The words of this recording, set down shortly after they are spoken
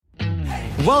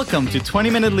Welcome to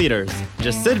 20-Minute Leaders.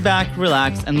 Just sit back,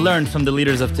 relax, and learn from the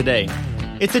leaders of today.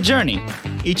 It's a journey.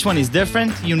 Each one is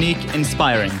different, unique,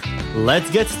 inspiring. Let's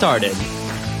get started.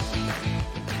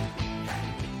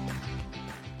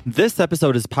 This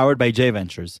episode is powered by J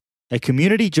Ventures, a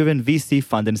community-driven VC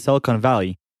fund in Silicon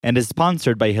Valley, and is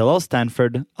sponsored by Hillel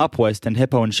Stanford, UpWest, and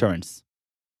Hippo Insurance.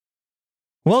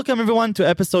 Welcome, everyone, to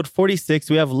episode 46.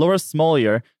 We have Laura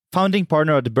Smoliar, founding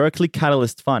partner at the Berkeley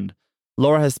Catalyst Fund.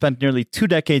 Laura has spent nearly 2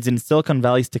 decades in Silicon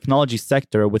Valley's technology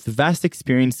sector with vast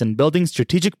experience in building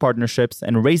strategic partnerships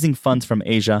and raising funds from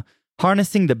Asia,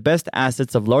 harnessing the best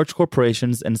assets of large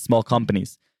corporations and small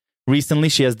companies. Recently,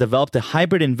 she has developed a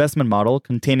hybrid investment model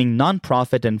containing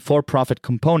nonprofit and for-profit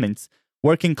components,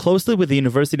 working closely with the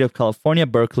University of California,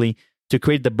 Berkeley, to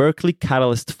create the Berkeley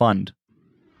Catalyst Fund.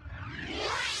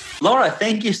 Laura,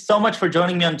 thank you so much for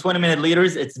joining me on 20-Minute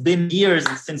Leaders. It's been years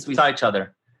since we saw each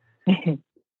other.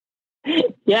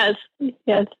 Yes.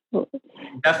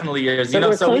 Definitely years. But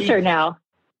we're closer now.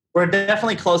 We're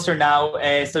definitely closer now.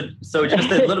 So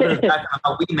just a little bit of background on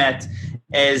how we met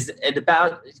is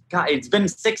it's been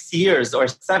 6 years or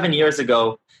 7 years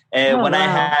ago when I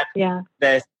had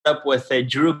the setup with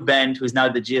Drew Bend, who's now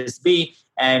the GSB,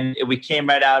 and we came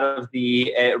right out of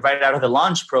the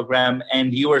launch program,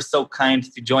 and you were so kind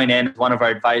to join in as one of our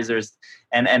advisors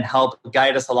and help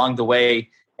guide us along the way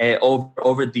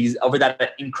over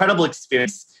that incredible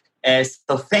experience.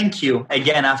 So thank you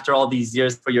again after all these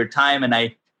years for your time, and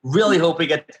I really hope we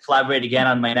get to collaborate again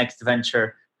on my next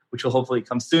venture, which will hopefully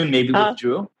come soon, maybe with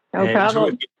Drew. No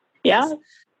problem. Yeah.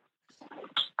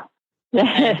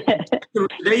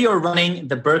 Today you're running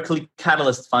the Berkeley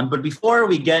Catalyst Fund, but before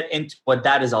we get into what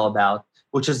that is all about,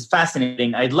 which is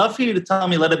fascinating, I'd love for you to tell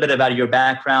me a little bit about your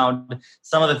background,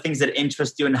 some of the things that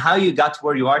interest you, and how you got to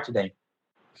where you are today.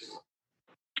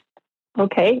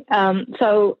 Okay.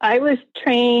 So I was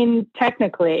trained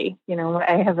technically,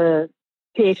 I have a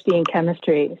PhD in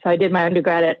chemistry. So I did my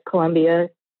undergrad at Columbia,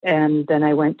 and then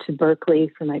I went to Berkeley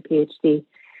for my PhD.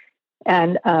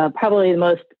 And probably the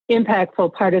most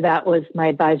impactful part of that was my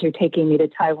advisor taking me to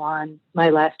Taiwan my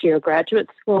last year of graduate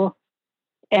school.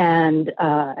 And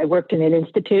I worked in an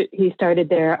institute he started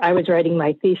there. I was writing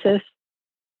my thesis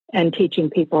and teaching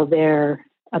people there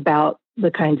about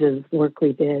the kinds of work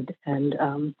we did.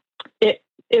 And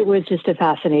it was just a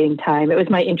fascinating time. It was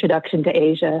my introduction to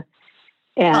Asia.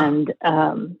 And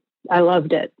I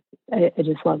loved it. I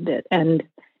just loved it. And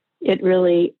it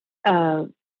really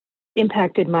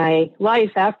impacted my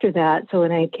life after that. So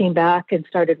when I came back and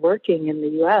started working in the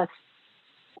U.S.,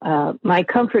 my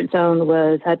comfort zone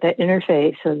was at the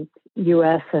interface of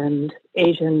U.S. and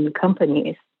Asian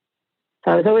companies.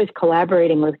 So I was always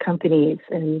collaborating with companies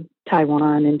in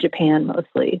Taiwan and Japan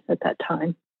mostly at that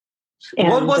time. And,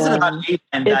 what was it about Asia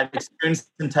and that experience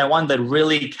in Taiwan that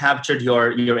really captured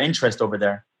your interest over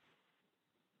there?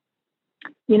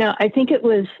 I think it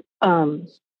was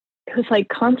like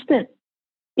constant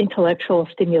intellectual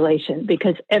stimulation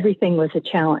because everything was a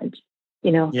challenge.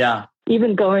 Yeah.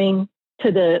 Even going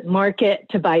to the market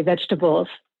to buy vegetables,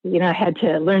 I had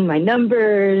to learn my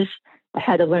numbers. I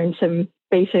had to learn some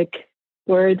basic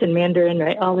words in Mandarin,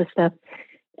 right? All this stuff.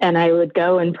 And I would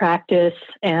go and practice.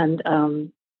 And,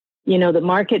 the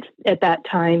markets at that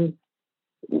time,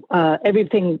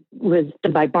 everything was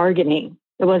done by bargaining.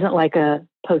 It wasn't like a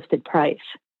posted price.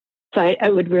 So I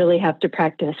would really have to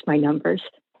practice my numbers.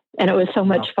 And it was so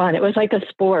much fun. It was like a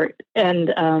sport.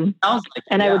 And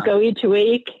I would go each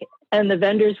week, and the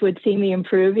vendors would see me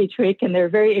improve each week, and they're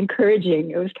very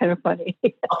encouraging. It was kind of funny.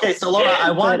 Okay, so Laura,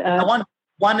 I want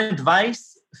one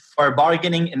advice for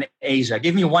bargaining in Asia.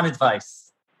 Give me one advice.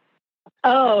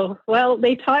 Oh, well,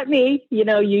 they taught me,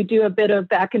 you do a bit of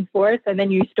back and forth, and then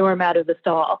you storm out of the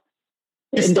stall.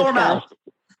 You storm out.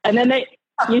 And then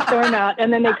you storm out,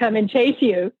 and then they come and chase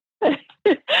you. And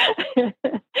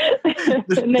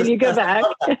then you go back.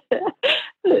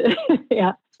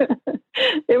 Yeah.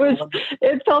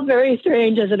 It felt very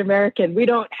strange as an American. We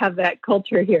don't have that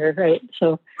culture here, right?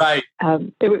 So, right.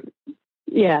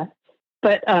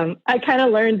 But I kind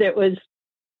of learned it was,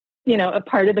 a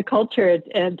part of the culture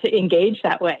and to engage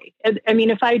that way. I mean,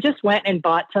 if I just went and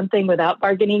bought something without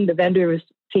bargaining, the vendor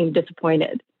seemed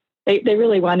disappointed. They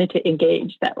really wanted to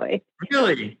engage that way.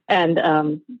 Really? And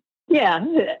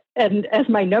and as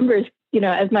my numbers,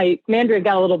 as my Mandarin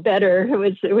got a little better,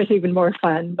 it was even more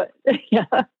fun. But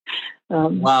yeah,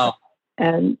 wow.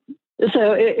 And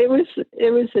so it was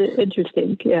an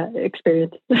interesting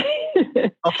experience.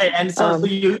 Okay, and so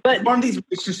you form these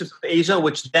relationships with Asia,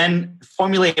 which then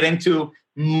formulate into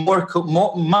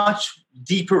much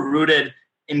deeper rooted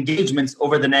engagements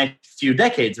over the next few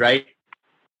decades, right?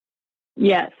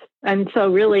 Yes. And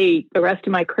so really the rest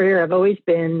of my career, I've always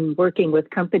been working with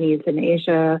companies in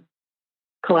Asia,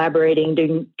 collaborating,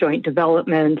 doing joint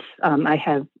developments. I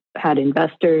have had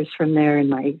investors from there in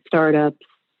my startups.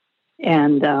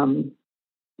 And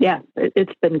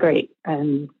it's been great.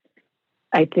 And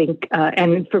I think,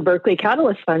 and for Berkeley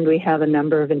Catalyst Fund, we have a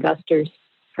number of investors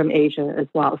from Asia as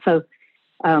well. So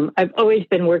I've always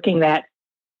been working that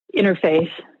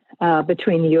interface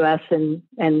between the U.S.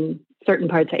 and certain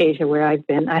parts of Asia where I've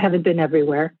been. I haven't been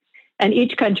everywhere. And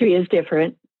each country is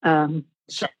different,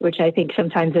 Sure. which I think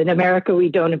sometimes in America we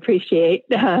don't appreciate.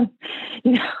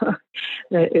 We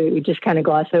just kind of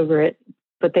gloss over it,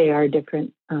 but they are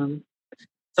different.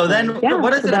 So then,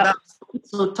 what is it about?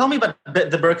 So tell me about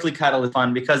the Berkeley Catalyst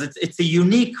Fund, because it's a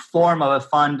unique form of a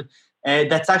fund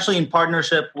that's actually in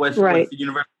partnership with the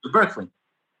University of Berkeley.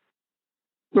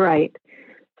 Right.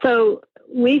 So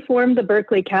we formed the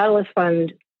Berkeley Catalyst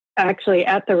Fund actually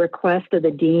at the request of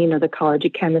the Dean of the College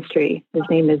of Chemistry. His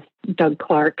name is Doug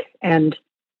Clark. And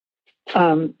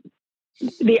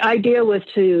the idea was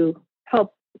to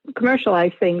help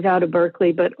commercialize things out of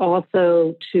Berkeley, but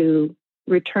also to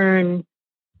return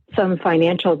some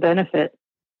financial benefit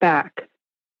back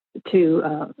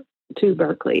to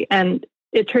Berkeley. And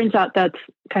it turns out that's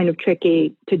kind of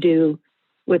tricky to do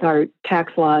with our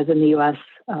tax laws in the U.S.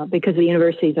 Because the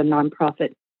university is a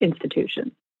nonprofit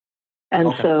institution.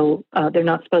 And so they're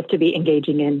not supposed to be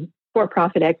engaging in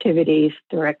for-profit activities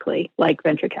directly, like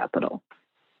venture capital.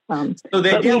 But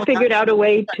we figured out a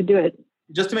way to do it.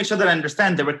 Just to make sure that I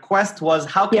understand, the request was,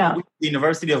 how can we, the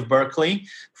University of Berkeley,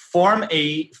 form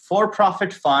a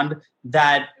for-profit fund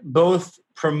that both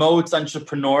promotes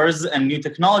entrepreneurs and new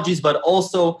technologies, but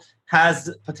also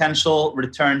has potential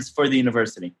returns for the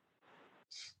university?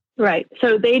 Right.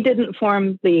 So they didn't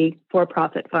form the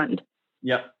for-profit fund.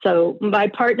 Yep. So my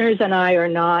partners and I are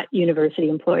not university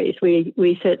employees.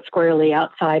 We sit squarely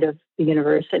outside of the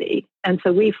university. And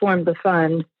so we formed the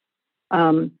fund.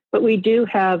 But we do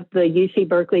have the UC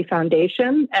Berkeley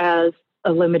Foundation as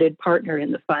a limited partner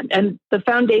in the fund. And the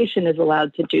foundation is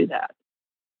allowed to do that.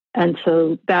 And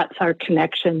so that's our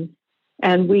connection.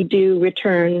 And we do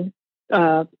return,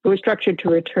 we're structured to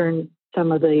return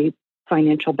some of the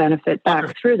financial benefit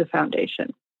back through the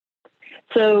foundation.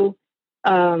 So,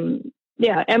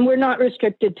 and we're not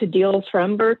restricted to deals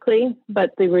from Berkeley,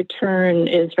 but the return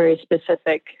is very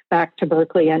specific back to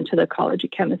Berkeley and to the College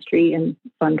of Chemistry in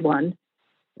Fund 1.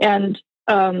 And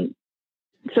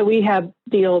so we have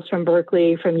deals from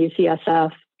Berkeley, from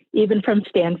UCSF, even from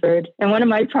Stanford. And one of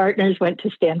my partners went to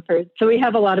Stanford. So we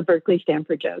have a lot of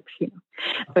Berkeley-Stanford jokes,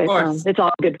 But it's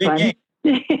all good fun.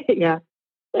 Yeah.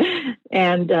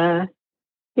 And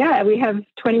we have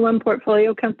 21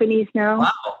 portfolio companies now.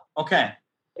 Wow. Okay.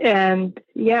 And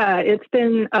it's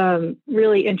been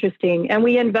really interesting. And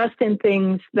we invest in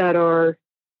things that are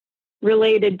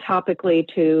related topically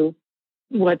to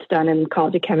what's done in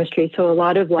College of Chemistry. So a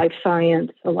lot of life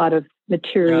science, a lot of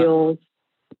materials,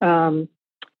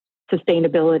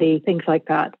 sustainability, things like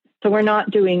that. So we're not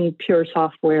doing pure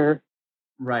software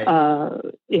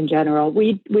in general.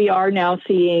 We are now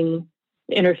seeing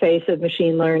the interface of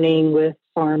machine learning with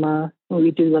pharma.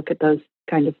 We do look at those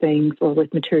kind of things, or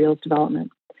with materials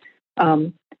development.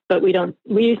 But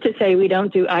we used to say we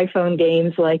don't do iPhone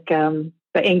games like the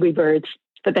Angry Birds,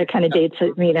 but that kind of dates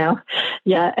me now.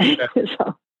 Yeah.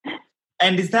 So,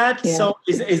 and is that so?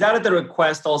 Is that at the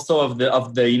request also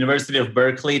of the University of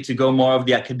Berkeley to go more of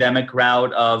the academic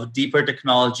route of deeper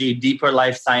technology, deeper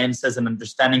life sciences, and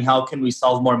understanding how can we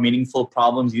solve more meaningful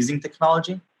problems using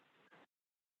technology?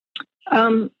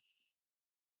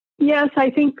 Yes, I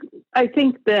think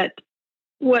that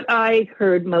what I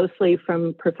heard mostly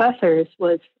from professors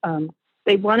was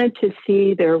they wanted to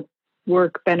see their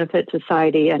work benefit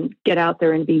society and get out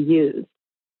there and be used.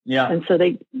 Yeah. And so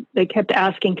they kept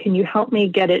asking, can you help me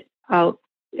get it out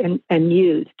and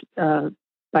used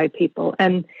by people?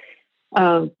 And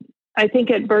I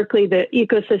think at Berkeley, the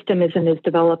ecosystem isn't as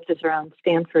developed as around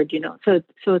Stanford, so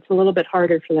it's a little bit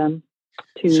harder for them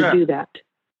to do that.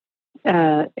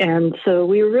 And so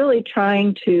we were really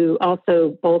trying to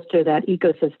also bolster that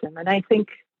ecosystem. And I think,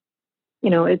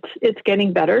 it's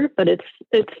getting better, but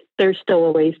there's still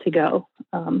a ways to go.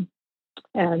 But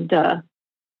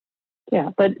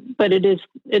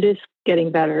it is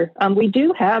getting better. We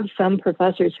do have some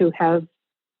professors who have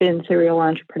been serial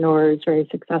entrepreneurs, very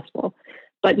successful,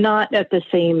 but not at the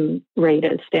same rate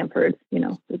as Stanford,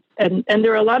 and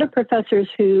there are a lot of professors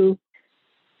who,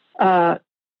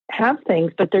 have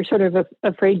things, but they're sort of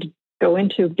afraid to go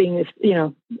into being,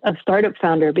 a startup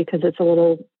founder because it's a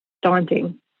little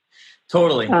daunting.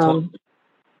 Totally.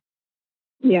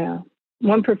 Yeah.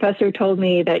 one professor told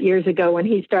me that years ago when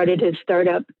he started his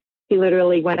startup, he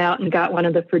literally went out and got one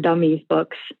of the For Dummies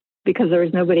books because there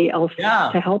was nobody else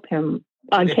to help him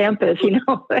on campus,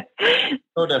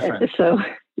 So different. So,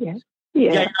 yeah.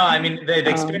 Yeah, no, I mean, the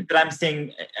experience that I'm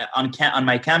seeing on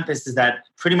my campus is that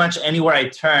pretty much anywhere I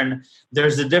turn,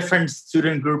 there's a different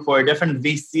student group or a different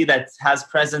VC that has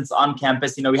presence on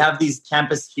campus. We have these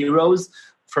campus heroes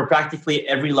for practically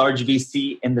every large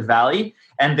VC in the Valley,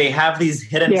 and they have these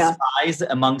hidden spies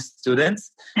amongst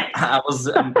students. I was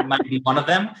might be one of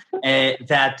them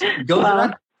that goes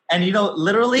around and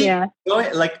literally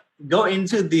go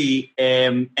into the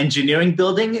engineering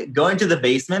building, go into the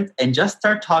basement, and just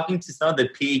start talking to some of the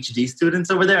PhD students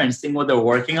over there and seeing what they're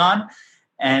working on.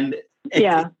 And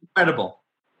it's incredible.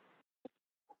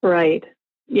 Right.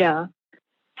 Yeah.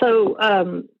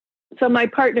 So, so my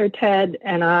partner, Ted,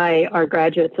 and I are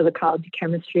graduates of the College of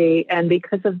Chemistry. And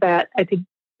because of that, I think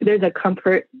there's a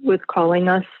comfort with calling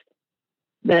us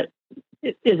that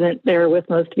isn't there with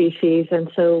most VCs. And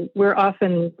so we're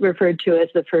often referred to as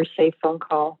the first safe phone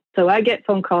call. So I get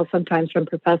phone calls sometimes from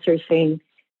professors saying,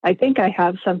 I think I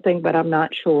have something, but I'm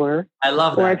not sure. I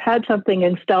love that. Or I've had something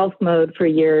in stealth mode for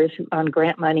years on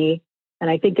grant money, and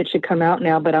I think it should come out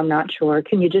now, but I'm not sure.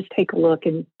 Can you just take a look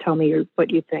and tell me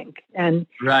what you think? And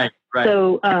right.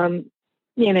 So, I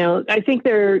think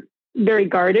they're very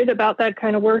guarded about that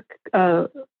kind of work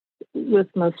with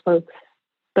most folks.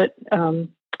 But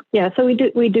so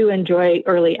we do enjoy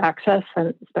early access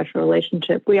and special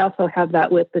relationship. We also have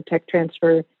that with the tech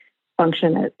transfer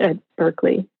function at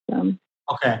Berkeley.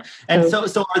 Okay. And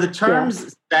so are the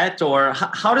terms set, or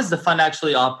how does the fund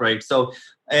actually operate? So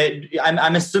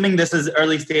I'm assuming this is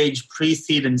early stage,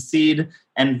 pre-seed and seed.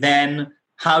 And then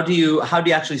how do you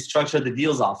actually structure the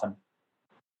deals often?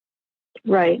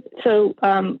 Right. So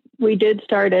we did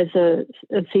start as a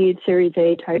seed Series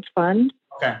A type fund.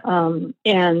 Okay.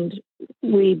 And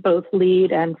we both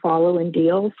lead and follow in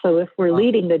deals. So if we're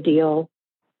leading the deal,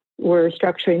 we're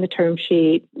structuring the term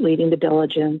sheet, leading the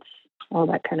diligence, all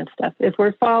that kind of stuff. If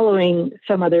we're following,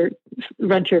 some other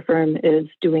venture firm is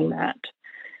doing that.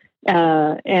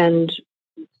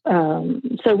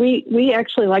 So we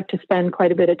actually like to spend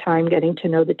quite a bit of time getting to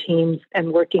know the teams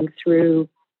and working through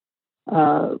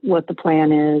what the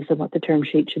plan is and what the term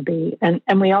sheet should be. And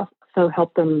we also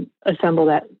help them assemble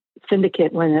that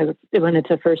syndicate when it's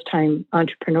a first-time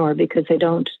entrepreneur, because they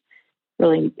don't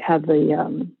really have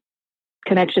the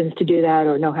connections to do that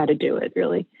or know how to do it,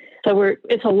 really. So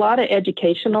it's a lot of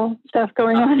educational stuff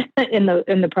going on in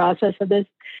the process of this.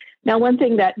 Now, one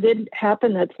thing that did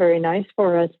happen that's very nice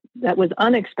for us that was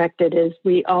unexpected is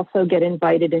we also get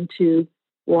invited into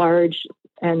large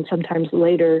and sometimes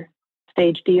later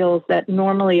stage deals that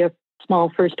normally a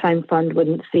small first-time fund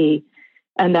wouldn't see.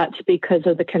 And that's because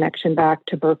of the connection back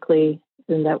to Berkeley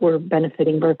and that we're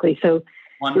benefiting Berkeley. So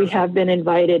Wonderful. We have been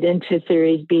invited into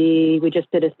Series B. We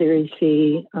just did a Series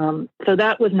C. So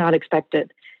that was not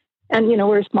expected. And,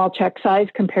 we're a small check size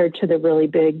compared to the really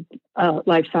big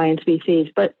life science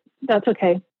VCs, but that's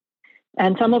okay.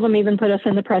 And some of them even put us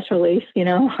in the press release,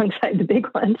 alongside the big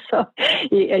ones. So,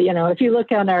 if you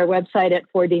look on our website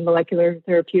at 4D Molecular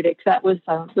Therapeutics, that was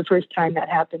the first time that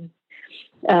happened.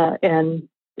 And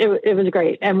it was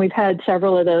great. And we've had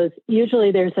several of those.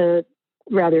 Usually there's a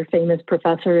rather famous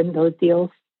professor in those deals.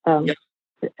 And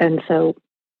so,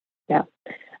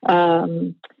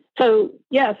 so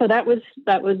that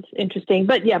was interesting.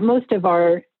 But most of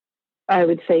our, I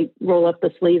would say, roll up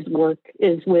the sleeves work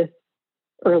is with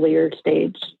earlier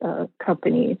stage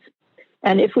companies.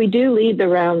 And if we do lead the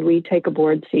round, we take a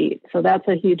board seat. So that's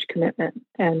a huge commitment.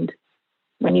 And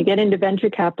when you get into venture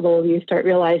capital, you start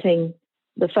realizing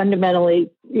the fundamentally,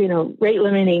 rate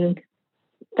limiting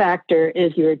factor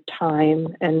is your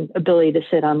time and ability to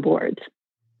sit on boards.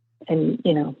 And,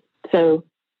 so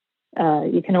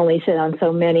you can only sit on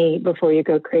so many before you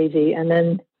go crazy. And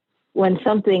then when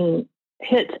something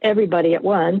hits everybody at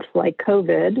once, like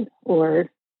COVID, or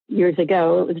years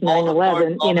ago, it was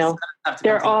 9/11,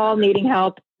 they're all needing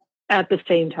help at the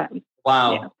same time.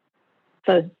 Wow.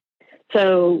 Yeah.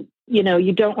 So,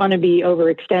 you don't want to be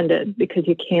overextended because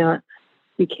you can't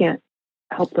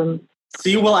help them. So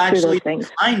you will actually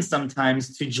decline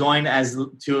sometimes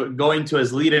to go into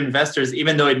as lead investors,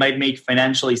 even though it might make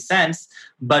financially sense.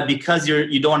 But because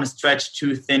you don't want to stretch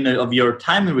too thin of your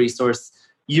time and resource,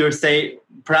 you say,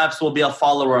 perhaps we'll be a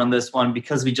follower on this one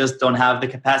because we just don't have the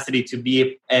capacity to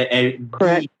be a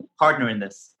partner in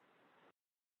this.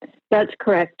 That's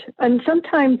correct. And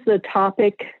sometimes the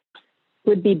topic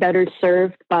would be better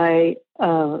served by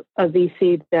a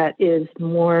VC that is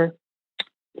more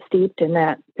steeped in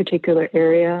that particular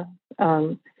area.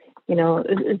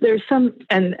 There's some,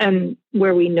 and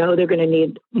where we know they're going to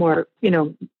need more,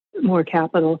 more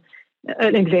capital.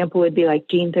 An example would be like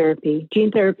gene therapy.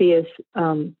 Gene therapy is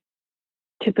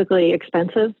typically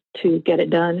expensive to get it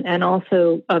done. And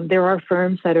also there are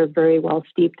firms that are very well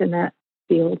steeped in that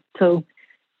field. So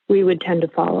we would tend to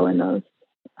follow in those.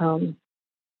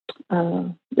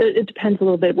 It depends a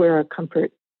little bit where our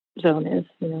comfort zone is,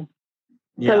 Yeah.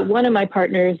 So one of my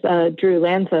partners, Drew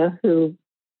Lanza, who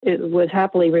was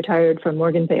happily retired from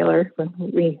Morgan Baylor when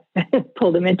we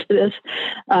pulled him into this,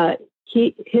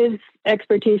 his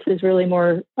expertise is really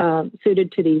more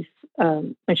suited to these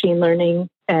machine learning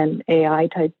and AI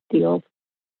type deals.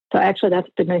 So actually, that's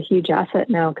been a huge asset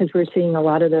now because we're seeing a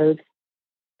lot of those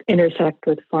intersect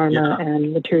with pharma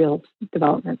and materials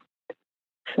development.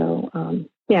 So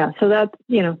so that's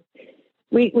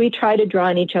we try to draw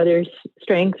on each other's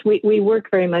strengths. We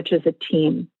work very much as a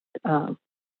team,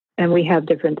 and we have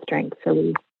different strengths,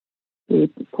 so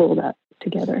we pull that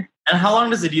together. And how long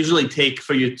does it usually take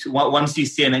for you to, once you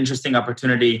see an interesting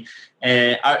opportunity?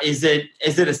 Is it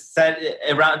a set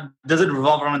around? Does it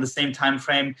revolve around the same time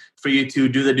frame for you to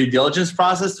do the due diligence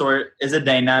process, or is it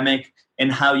dynamic in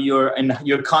how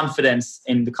your confidence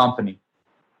in the company?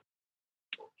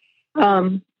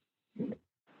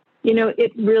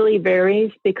 It really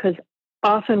varies because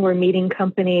often we're meeting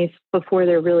companies before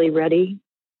they're really ready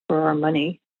for our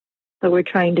money. So we're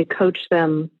trying to coach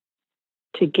them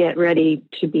to get ready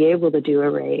to be able to do a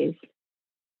raise.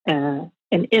 And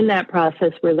in that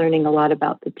process, we're learning a lot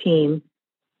about the team.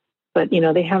 But,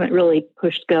 they haven't really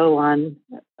pushed go on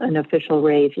an official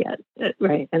raise yet,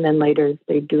 right? And then later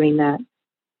they're doing that.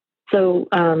 So,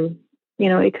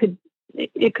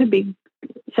 it could be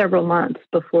several months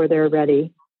before they're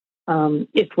ready.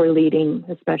 If we're leading,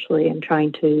 especially, and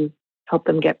trying to help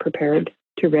them get prepared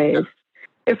to raise.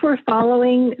 If we're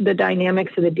following, the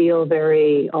dynamics of the deal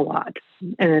vary a lot.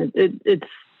 And it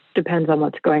depends on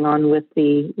what's going on with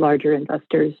the larger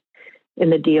investors in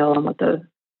the deal and what the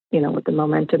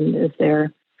momentum is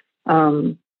there.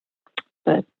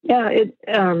 But yeah,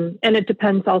 and it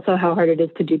depends also how hard it is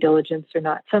to do diligence or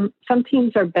not. Some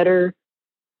teams are better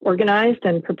organized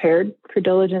and prepared for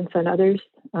diligence than others.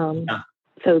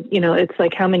 So, it's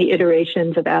like how many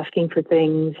iterations of asking for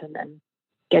things and then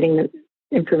getting the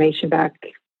information back,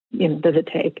 does it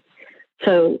take?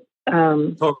 So,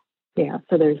 so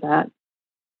there's that.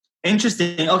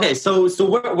 Interesting. Okay. So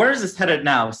where is this headed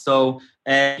now? So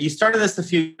you started this a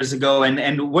few years ago,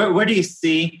 and where do you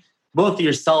see both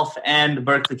yourself and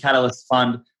Berkeley Catalyst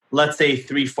Fund, let's say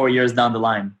 3-4 years down the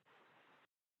line?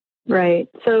 Right.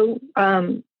 So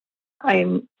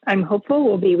I'm hopeful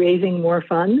we'll be raising more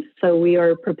funds. So we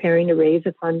are preparing to raise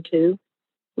a fund 2.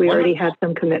 We already have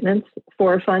some commitments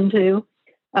for fund 2.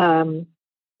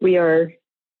 We're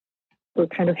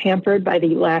kind of hampered by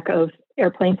the lack of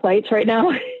airplane flights right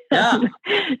now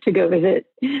to go visit.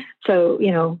 So,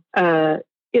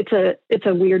 it's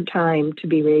a weird time to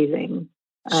be raising.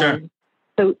 Sure.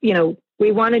 So,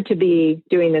 we wanted to be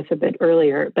doing this a bit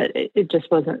earlier, but it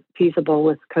just wasn't feasible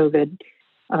with COVID.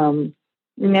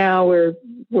 Now we're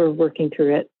working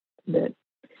through it a bit.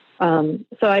 So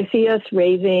I see us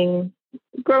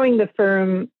growing the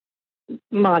firm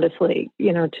modestly,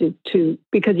 to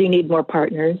because you need more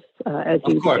partners as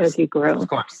you grow. Of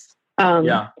course.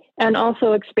 And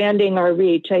also expanding our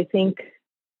reach. I think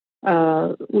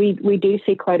we do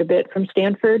see quite a bit from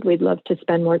Stanford. We'd love to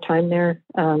spend more time there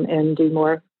and do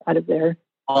more out of there.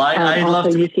 Well, I'd love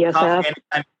to UCSF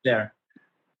there.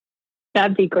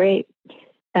 That'd be great.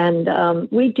 And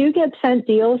we do get sent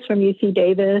deals from UC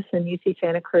Davis and UC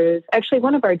Santa Cruz. Actually,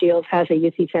 one of our deals has a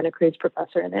UC Santa Cruz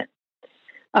professor in it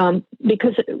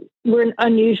because we're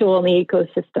unusual in the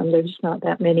ecosystem. There's just not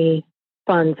that many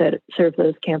funds that serve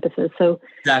those campuses. So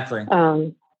exactly.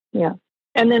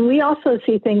 And then we also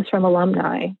see things from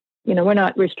alumni. We're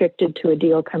not restricted to a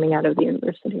deal coming out of the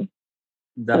university.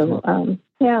 Definitely.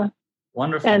 So,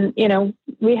 wonderful. And,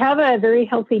 we have a very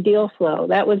healthy deal flow.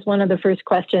 That was one of the first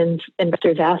questions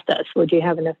investors asked us, would you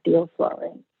have enough deal flow?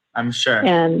 Right? I'm sure.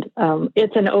 And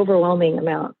it's an overwhelming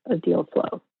amount of deal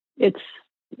flow.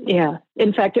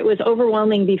 In fact, it was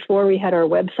overwhelming before we had our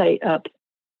website up.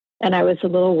 And I was a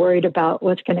little worried about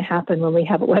what's going to happen when we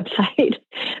have a website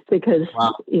because,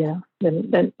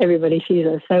 then everybody sees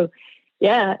us. So,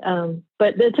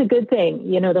 but it's a good thing.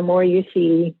 The more you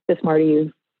see, the smarter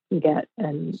you get,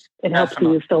 and it helps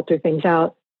you filter things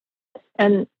out.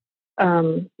 And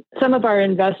some of our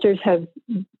investors have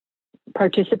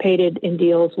participated in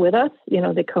deals with us.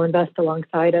 They co-invest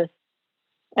alongside us.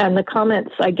 And the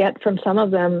comments I get from some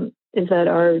of them is that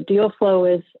our deal flow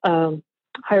is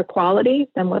higher quality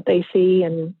than what they see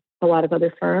in a lot of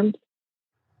other firms.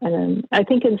 And I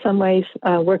think in some ways,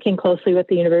 working closely with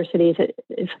the universities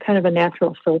is kind of a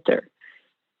natural filter.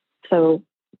 So,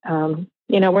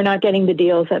 we're not getting the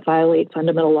deals that violate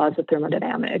fundamental laws of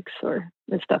thermodynamics or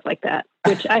stuff like that,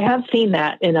 which I have seen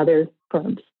that in other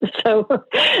firms. So,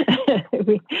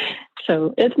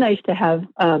 so it's nice to have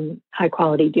high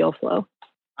quality deal flow.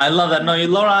 I love that. No,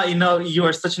 Laura, you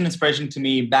are such an inspiration to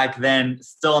me back then,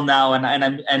 still now, and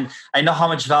I know how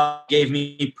much value you gave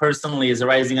me personally as a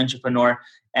rising entrepreneur,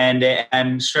 and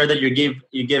I'm sure that you give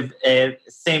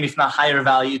same, if not higher,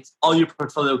 value to all your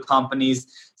portfolio companies.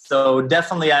 So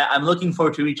definitely, I'm looking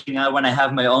forward to reaching out when I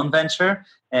have my own venture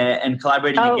and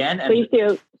collaborating again. Please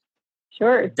do.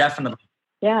 Sure. Definitely.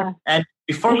 Yeah. And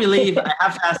before we leave, I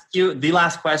have to ask you the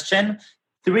last question: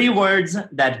 3 words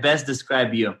that best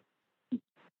describe you.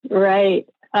 Right.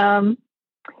 I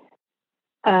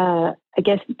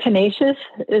guess tenacious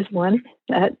is one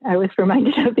that I was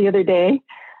reminded of the other day.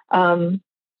 I'm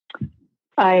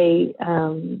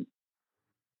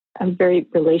very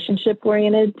relationship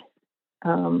oriented,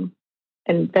 and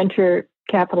venture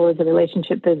capital is a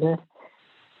relationship business.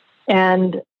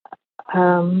 And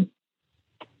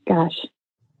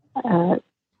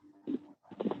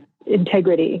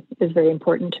integrity is very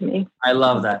important to me. I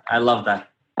love that.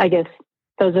 I guess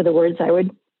those are the words I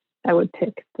would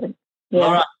pick. But, yeah.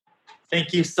 Laura,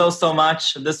 thank you so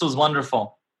much. This was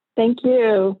wonderful. Thank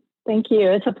you.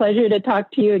 It's a pleasure to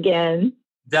talk to you again.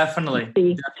 Definitely.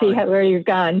 See where you've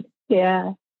gone.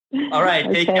 Yeah. All right.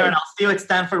 Okay. Take care, and I'll see you at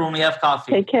Stanford when we have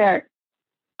coffee. Take care.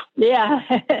 Yeah.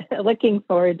 Looking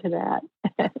forward to that.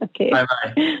 Okay.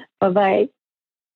 Bye-bye. Bye-bye.